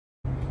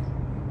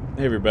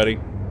Hey everybody,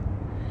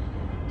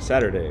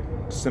 Saturday,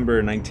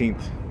 December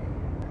 19th.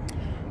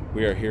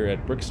 We are here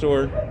at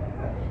Brickstore.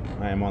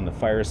 I am on the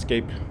fire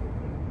escape.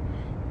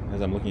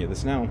 As I'm looking at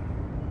this now,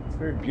 it's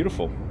very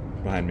beautiful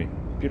behind me.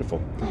 Beautiful.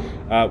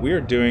 We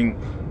are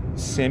doing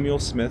Samuel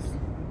Smith,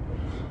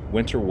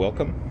 Winter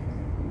Welcome.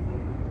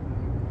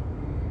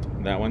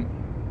 That one.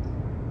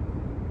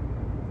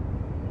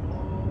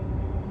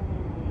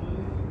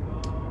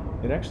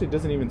 It actually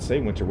doesn't even say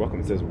Winter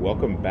Welcome. It says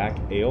Welcome Back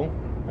Ale.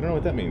 I don't know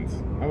what that means.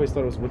 I always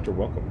thought it was Winter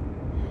Welcome.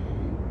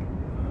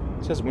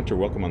 It says Winter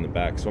Welcome on the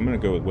back, so I'm going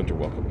to go with Winter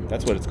Welcome.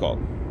 That's what it's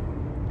called.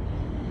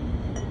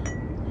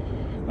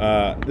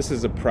 This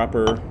is a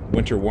proper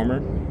winter warmer.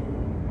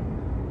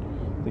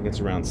 I think it's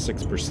around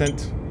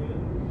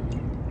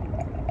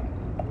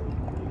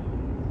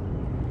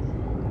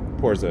 6%.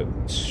 Pours a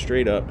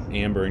straight up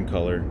amber in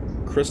color,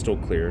 crystal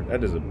clear.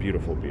 That is a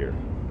beautiful beer.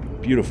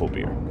 Beautiful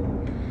beer.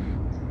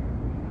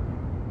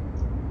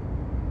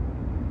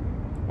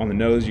 On the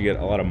nose, you get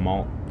a lot of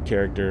malt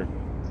character,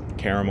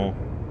 caramel,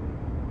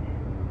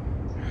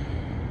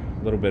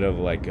 a little bit of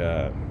like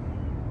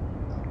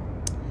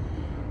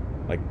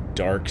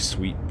dark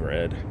sweet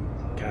bread.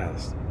 God,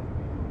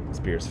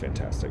 this beer is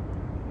fantastic.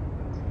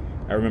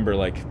 I remember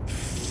like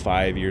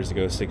 6 years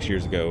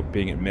ago,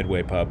 being at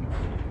Midway Pub,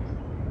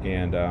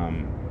 and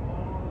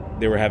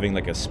they were having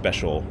like a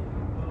special,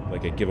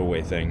 like a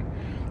giveaway thing.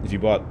 If you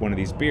bought one of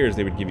these beers,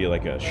 they would give you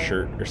like a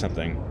shirt or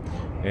something,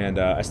 and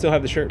I still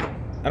have the shirt.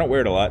 I don't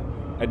wear it a lot.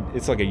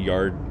 It's like a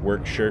yard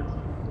work shirt.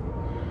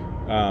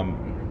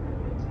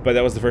 But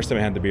that was the first time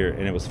I had the beer,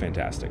 and it was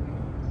fantastic.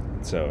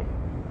 So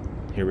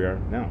here we are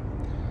now.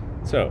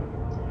 So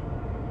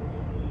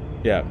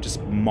yeah,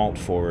 just malt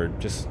forward,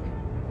 just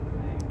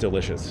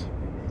delicious.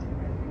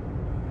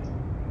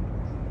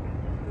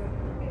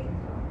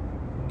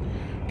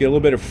 Get a little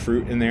bit of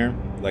fruit in there.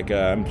 Like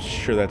I'm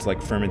sure that's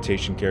like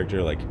fermentation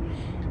character, like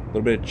a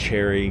little bit of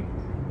cherry.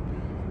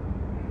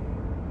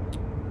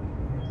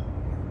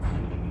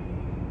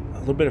 A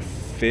little bit of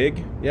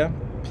fig, yeah,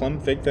 plum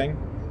fig thing.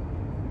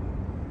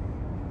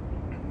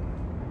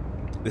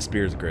 This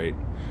beer is great.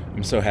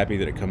 I'm so happy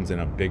that it comes in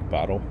a big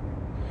bottle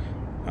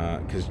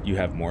because you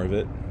have more of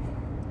it,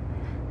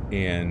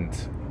 and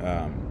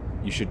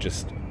you should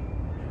just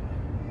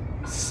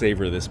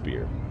savor this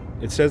beer.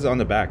 It says on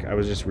the back, I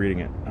was just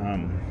reading it,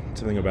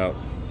 something about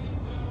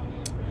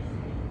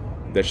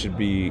that should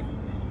be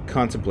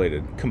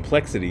contemplated,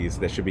 complexities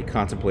that should be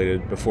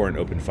contemplated before an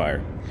open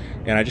fire.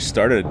 And I just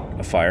started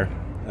a fire.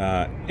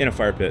 In a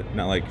fire pit,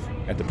 not like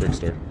at the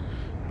Brickstore.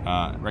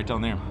 Right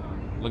down there.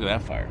 Look at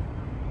that fire.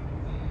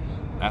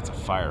 That's a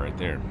fire right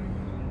there.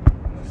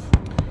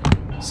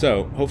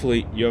 So,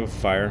 hopefully you have a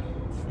fire.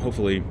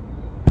 Hopefully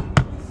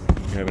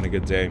you're having a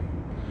good day.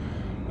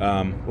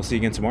 We'll see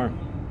you again tomorrow.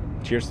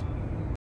 Cheers.